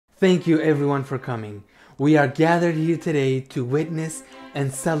Thank you everyone for coming. We are gathered here today to witness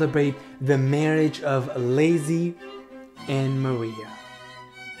and celebrate the marriage of Lazy and Maria.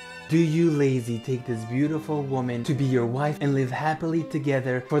 Do you, Lazy, take this beautiful woman to be your wife and live happily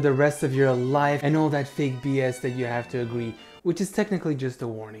together for the rest of your life and all that fake BS that you have to agree, which is technically just a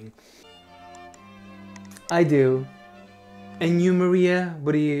warning? I do. And you, Maria,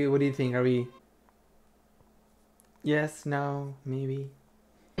 what do you think? Are we... Yes, no, maybe?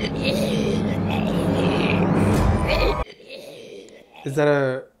 Is that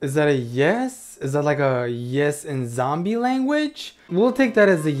a yes? Is that like a yes in zombie language? We'll take that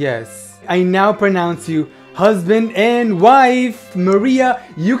as a yes. I now pronounce you husband and wife. Maria,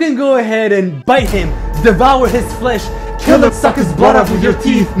 you can go ahead and bite him, devour his flesh, kill him, suck his blood out with your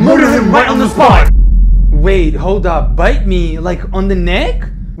teeth, murder him right on the spot. Wait, hold up, bite me like on the neck?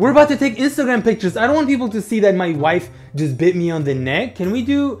 We're about to take Instagram pictures. I don't want people to see that my wife just bit me on the neck. Can we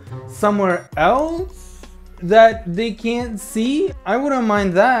do somewhere else that they can't see? I wouldn't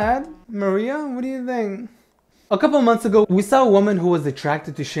mind that. Maria, what do you think? A couple months ago, we saw a woman who was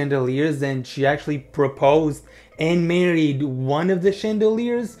attracted to chandeliers and she actually proposed and married one of the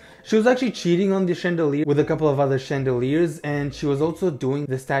chandeliers. She was actually cheating on the chandelier with a couple of other chandeliers, and she was also doing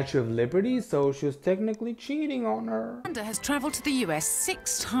the Statue of Liberty, so she was technically cheating on her. Amanda has travelled to the US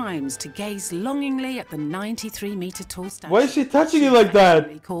 6 times to gaze longingly at the 93-metre tall statue. Why is she touching it like that?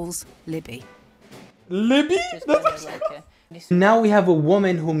 He calls Libby. Libby? Now we have a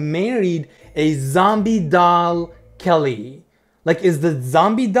woman who married a zombie doll, Kelly. Like, is the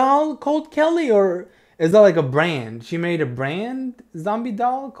zombie doll called Kelly, or is that like a brand? She made a brand zombie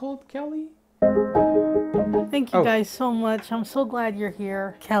doll called Kelly? Thank you guys so much. I'm so glad you're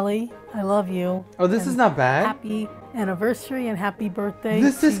here. Kelly, I love you. Oh, this is not bad. Happy anniversary and happy birthday.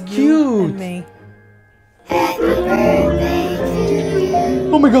 This is to cute. You and me. Happy birthday to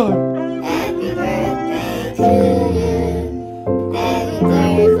you. Oh my god. Happy birthday to you. Happy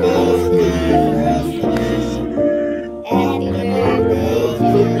birthday to you. Happy birthday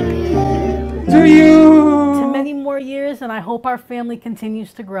to you. To you. To many more years, and I hope our family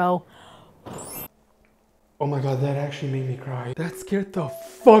continues to grow. Oh my god, that actually made me cry. That scared the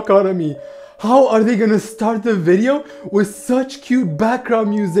fuck out of me. How are they gonna start the video with such cute background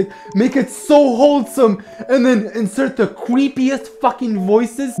music, make it so wholesome, and then insert the creepiest fucking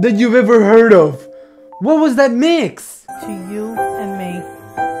voices that you've ever heard of? What was that mix? To you and me.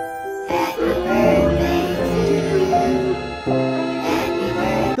 Happy birthday to you. Happy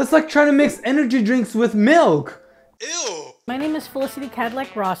birthday. That's like trying to mix energy drinks with milk. Ew! My name is Felicity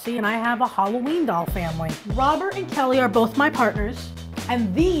Cadillac Rossi, and I have a Halloween doll family. Robert and Kelly are both my partners,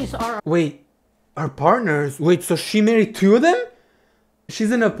 and these are... Wait, our partners? Wait, so she married two of them?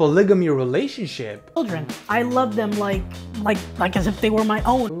 She's in a polygamy relationship. Children. I love them like as if they were my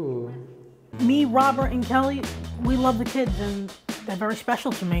own. Ooh. Me, Robert, and Kelly, we love the kids, and they're very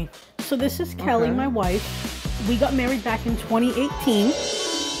special to me. So this is Kelly, Okay. my wife. We got married back in 2018.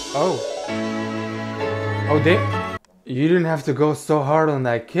 Oh. You didn't have to go so hard on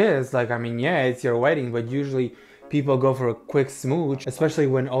that kiss. Like, I mean, yeah, it's your wedding, but usually people go for a quick smooch, especially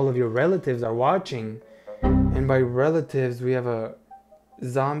when all of your relatives are watching. And by relatives, we have a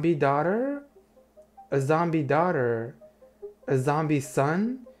zombie daughter, a zombie daughter, a zombie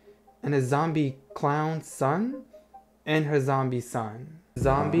son, and a zombie clown son, and her zombie son.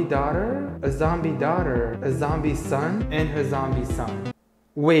 Zombie daughter, a zombie daughter, a zombie son, and her zombie son.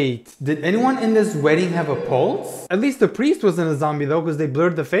 Wait, did anyone in this wedding have a pulse? At least the priest wasn't a zombie though, because they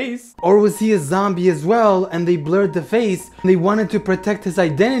blurred the face. Or was he a zombie as well and they blurred the face? They wanted to protect his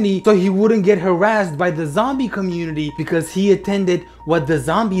identity so he wouldn't get harassed by the zombie community because he attended what the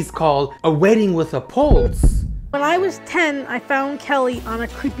zombies call a wedding with a pulse. When I was 10, I found Kelly on a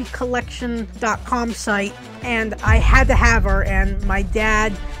creepycollection.com site, and I had to have her, and my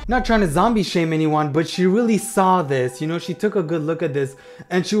dad... Not trying to zombie shame anyone, but she really saw this. You know, she took a good look at this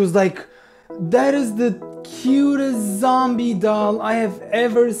and she was like, that is the cutest zombie doll I have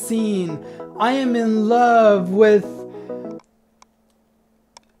ever seen. I am in love with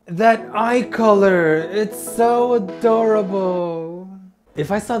that eye color. It's so adorable.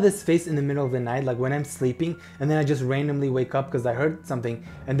 If I saw this face in the middle of the night, like when I'm sleeping, and then I just randomly wake up because I heard something,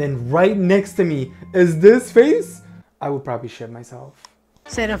 and then right next to me is this face, I would probably shit myself.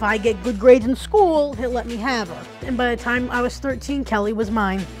 Said if I get good grades in school, he'll let me have her. And by the time I was 13, Kelly was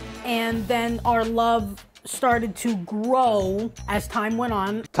mine. And then our love started to grow as time went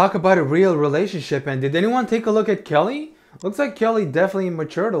on. Talk about a real relationship. And did anyone take a look at Kelly? Looks like Kelly definitely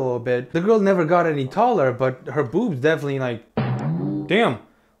matured a little bit. The girl never got any taller, but her boobs definitely like... Damn.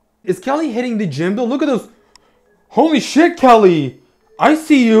 Is Kelly hitting the gym though? Look at those. Holy shit, Kelly. I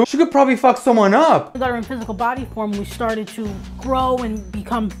see you. She could probably fuck someone up. We got her in physical body form. We started to grow and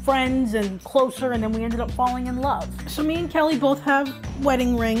become friends and closer, and then we ended up falling in love. So me and Kelly both have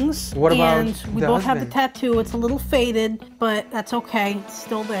wedding rings. What about And we the both have the husband? tattoo. It's a little faded, but that's okay. It's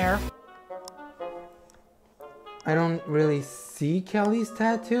still there. I don't really see Kelly's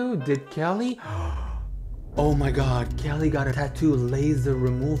tattoo. Did Kelly? Oh my god, Kelly got a tattoo, laser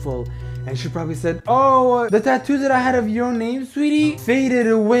removal. And she probably said, oh, the tattoo that I had of your name, sweetie, faded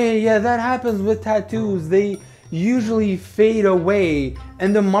away. Yeah, that happens with tattoos. They usually fade away.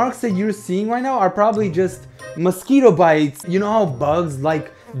 And the marks that you're seeing right now are probably just mosquito bites. You know how bugs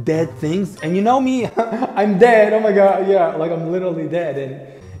like dead things? And you know me, I'm dead. Oh my god, yeah, like I'm literally dead.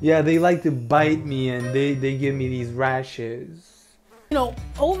 And yeah, they like to bite me and they give me these rashes. You know,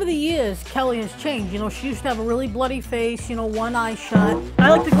 over the years, Kelly has changed. You know, she used to have a really bloody face, you know, one eye shut. I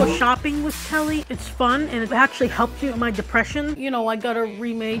like to go shopping with Kelly. It's fun, and it actually helps me with my depression. You know, I got her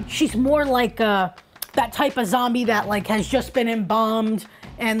remade. She's more like that type of zombie that, like, has just been embalmed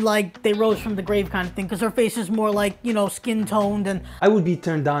and, like, they rose from the grave kind of thing, because her face is more like, you know, skin-toned. And I would be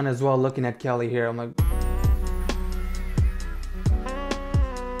turned on as well looking at Kelly here. I'm like...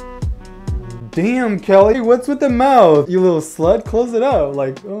 Damn, Kelly, what's with the mouth? You little slut, close it up.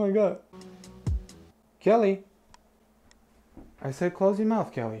 Like, oh my god. Kelly. I said close your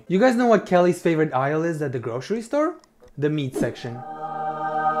mouth, Kelly. You guys know what Kelly's favorite aisle is at the grocery store? The meat section.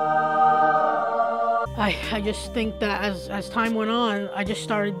 I just think that as time went on, I just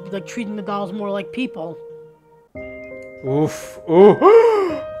started, like, treating the dolls more like people. Oof. Ooh.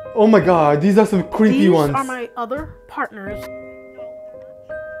 Oh my god, these are some creepy ones. These are my other partners.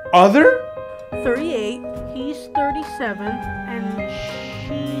 Other? 38, he's 37, and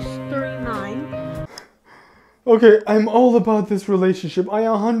she's 39. Okay, I'm all about this relationship. I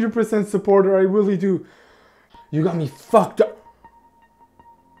 100% support her, I really do. You got me fucked up.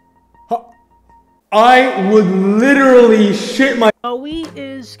 I would literally shit my... Zoe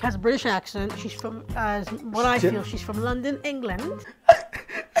has a British accent. She's from, as what I feel, she's from London, England.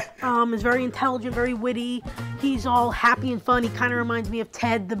 Is very intelligent, very witty. He's all happy and fun. He kind of reminds me of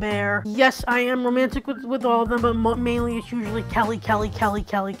Ted the bear. Yes, I am romantic with all of them, but mainly it's usually Kelly, Kelly, Kelly,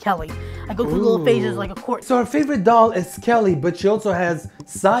 Kelly, Kelly. I go through little phases like a court. So her favorite doll is Kelly, but she also has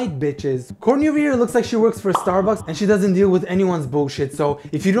side bitches. Courtney over here looks like she works for Starbucks and she doesn't deal with anyone's bullshit. So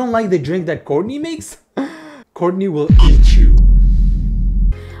if you don't like the drink that Courtney makes, Courtney will eat you.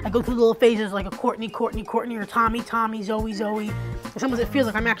 I go through little phases like a Courtney, Courtney, Courtney, or Tommy, Tommy, Zoe, Zoe. Sometimes it feels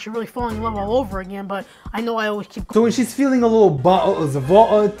like I'm actually really falling in love all over again, but I know I always keep... So when she's feeling a little bottle of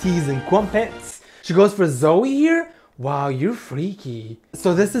water, teas, and crumpets, she goes for Zoe here? Wow, you're freaky.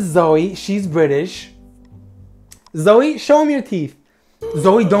 So this is Zoe. She's British. Zoe, show me your teeth.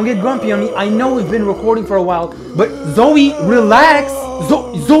 Zoe, don't get grumpy on me. I know we've been recording for a while, but Zoe, relax.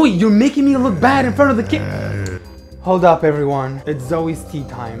 Zoe, you're making me look bad in front of the kid. Hold up, everyone. It's Zoe's tea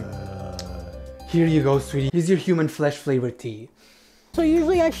time. Here you go, sweetie. Here's your human flesh flavored tea. So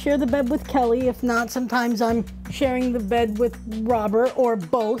usually I share the bed with Kelly. If not, sometimes I'm sharing the bed with Robert or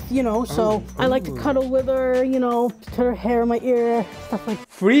both, you know. So I like to cuddle with her, you know, put her hair in my ear, stuff like that.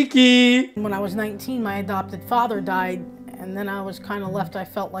 Freaky! When I was 19, my adopted father died. And then I was kind of left, I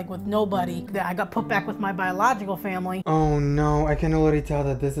felt like, with nobody. I got put back with my biological family. Oh no, I can already tell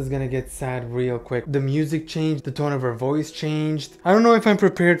that this is gonna get sad real quick. The music changed, the tone of her voice changed. I don't know if I'm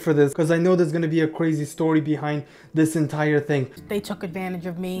prepared for this because I know there's gonna be a crazy story behind this entire thing. They took advantage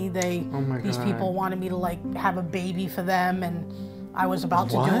of me. These God. people wanted me to, like, have a baby for them, and I was about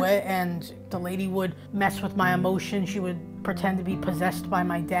to do it, and the lady would mess with my emotions. She would pretend to be possessed by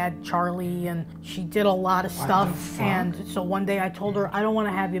my dad, Charlie, and she did a lot of stuff. And so one day I told her, I don't want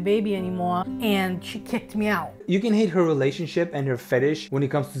to have your baby anymore, and she kicked me out. You can hate her relationship and her fetish when it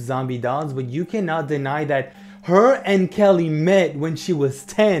comes to zombie dolls, but you cannot deny that her and Kelly met when she was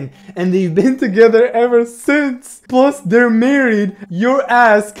 10 and they've been together ever since. Plus, they're married. Your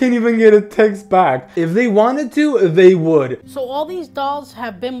ass can't even get a text back. If they wanted to, they would. So all these dolls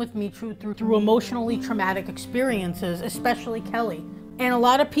have been with me through emotionally traumatic experiences, especially Kelly. And a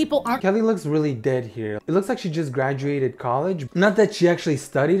lot of people aren't... Kelly looks really dead here. It looks like she just graduated college. Not that she actually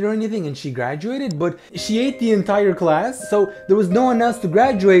studied or anything and she graduated, but she ate the entire class. So there was no one else to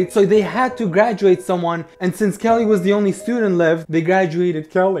graduate. So they had to graduate someone. And since Kelly was the only student left, they graduated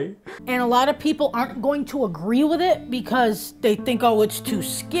Kelly. And a lot of people aren't going to agree with it because they think, oh, it's too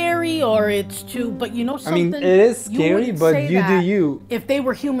scary or it's too... But you know something? I mean, it is scary, but you do you. If they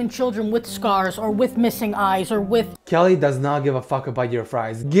were human children with scars or with missing eyes or with... Kelly does not give a fuck about your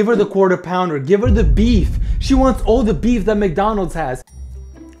fries. Give her the quarter pounder. Give her the beef. She wants all the beef that McDonald's has.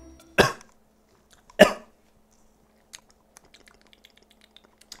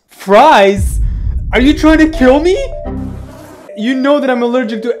 Fries? Are you trying to kill me? You know that I'm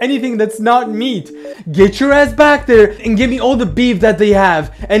allergic to anything that's not meat. Get your ass back there and give me all the beef that they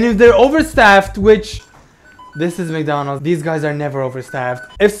have. And if they're overstaffed, which... This is McDonald's. These guys are never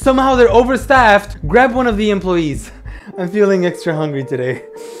overstaffed. If somehow they're overstaffed, grab one of the employees. I'm feeling extra hungry today.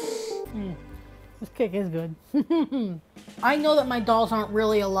 This cake is good. I know that my dolls aren't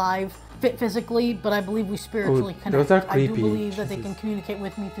really alive physically, but I believe we spiritually connect. Those are I do creepy. believe that they can communicate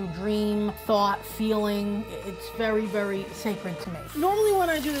with me through dream, thought, feeling. It's very, very sacred to me. Normally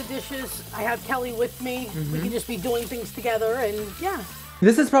when I do the dishes, I have Kelly with me. We can just be doing things together and yeah.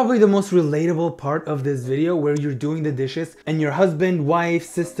 This is probably the most relatable part of this video, where you're doing the dishes and your husband, wife,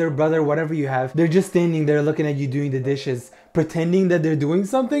 sister, brother, whatever you have, they're just standing there looking at you doing the dishes, pretending that they're doing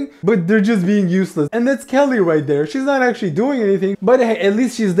something, but they're just being useless. And that's Kelly right there. She's not actually doing anything, but hey, at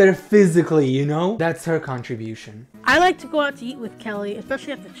least she's there physically, you know? That's her contribution. I like to go out to eat with Kelly,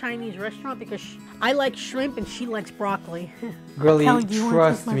 especially at the Chinese restaurant, because I like shrimp and she likes broccoli. Girlie, Kelly, do you want to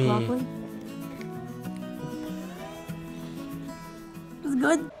trust taste my me. broccoli? It's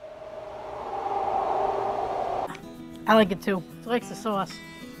good. I like it too. She likes the sauce.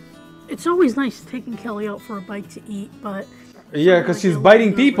 It's always nice taking Kelly out for a bite to eat, but Yeah, because she's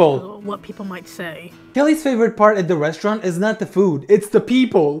biting people. What people might say. Kelly's favorite part at the restaurant is not the food, it's the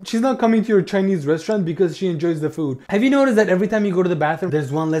people. She's not coming to your Chinese restaurant because she enjoys the food. Have you noticed that every time you go to the bathroom,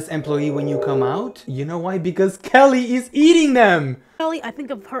 there's one less employee when you come out? You know why? Because Kelly is eating them. Kelly, I think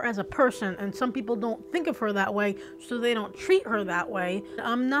of her as a person, and some people don't think of her that way, so they don't treat her that way.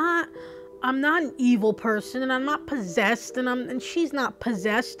 I'm not an evil person, and I'm not possessed, and she's not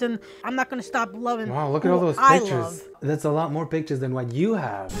possessed, and I'm not gonna stop loving. Wow, look at all those pictures. That's a lot more pictures than what you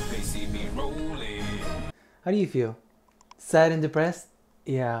have. They see me rolling. How do you feel? Sad and depressed?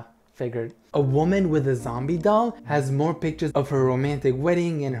 Yeah, figured. A woman with a zombie doll has more pictures of her romantic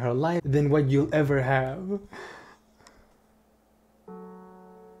wedding and her life than what you'll ever have.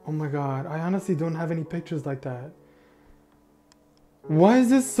 Oh my god, I honestly don't have any pictures like that. Why is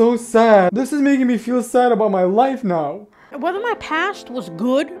this so sad? This is making me feel sad about my life now. Whether my past was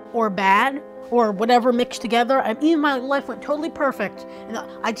good or bad or whatever mixed together, even my life went totally perfect, and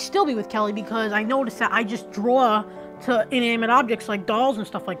I'd still be with Kelly because I noticed that I just draw to inanimate objects like dolls and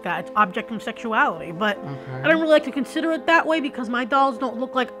stuff like that. It's object and sexuality, but I don't really like to consider it that way because my dolls don't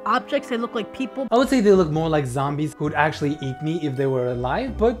look like objects, they look like people. I would say they look more like zombies who'd actually eat me if they were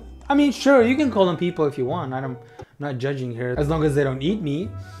alive, but I mean, sure, you can call them people if you want. I'm not judging here, as long as they don't eat me.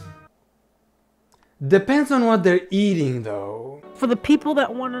 Depends on what they're eating though. For the people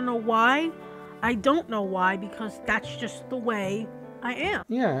that want to know why, I don't know why, because that's just the way I am.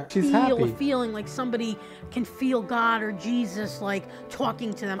 Yeah, she's happy. Feeling like somebody can feel God or Jesus like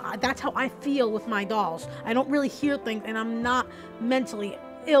talking to them. That's how I feel with my dolls. I don't really hear things, and I'm not mentally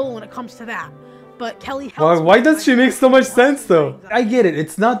ill when it comes to that. But Kelly helps me. Why does she make so much sense though? I get it,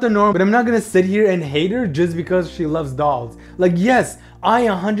 it's not the norm, but I'm not gonna sit here and hate her just because she loves dolls. Like, yes, I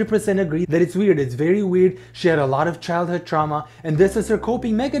 100% agree that it's weird. It's very weird. She had a lot of childhood trauma, and this is her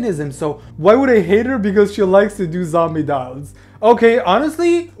coping mechanism. So why would I hate her because she likes to do zombie dolls? Okay,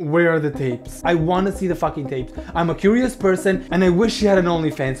 honestly, where are the tapes? I want to see the fucking tapes. I'm a curious person, and I wish she had an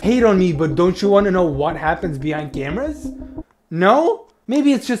OnlyFans. Hate on me, but don't you want to know what happens behind cameras? No?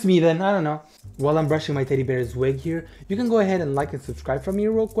 Maybe it's just me then, I don't know. While I'm brushing my teddy bear's wig here, you can go ahead and like and subscribe for me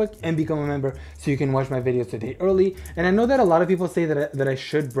real quick and become a member so you can watch my videos a day early. And I know that a lot of people say that I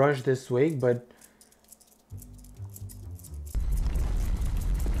should brush this wig, but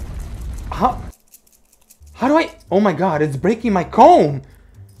how do I? Oh my god, it's breaking my comb.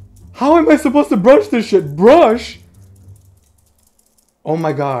 How am I supposed to brush this shit? Brush? Oh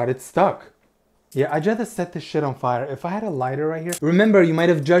my god, it's stuck. Yeah, I'd rather set this shit on fire. If I had a lighter right here. Remember, you might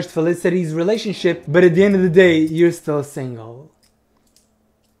have judged Felicity's relationship, but at the end of the day, you're still single.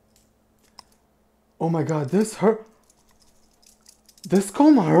 Oh my god, this hurt. This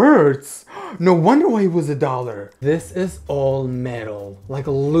comb hurts. No wonder why it was $1. This is all metal, like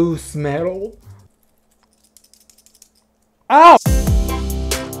loose metal. Ow!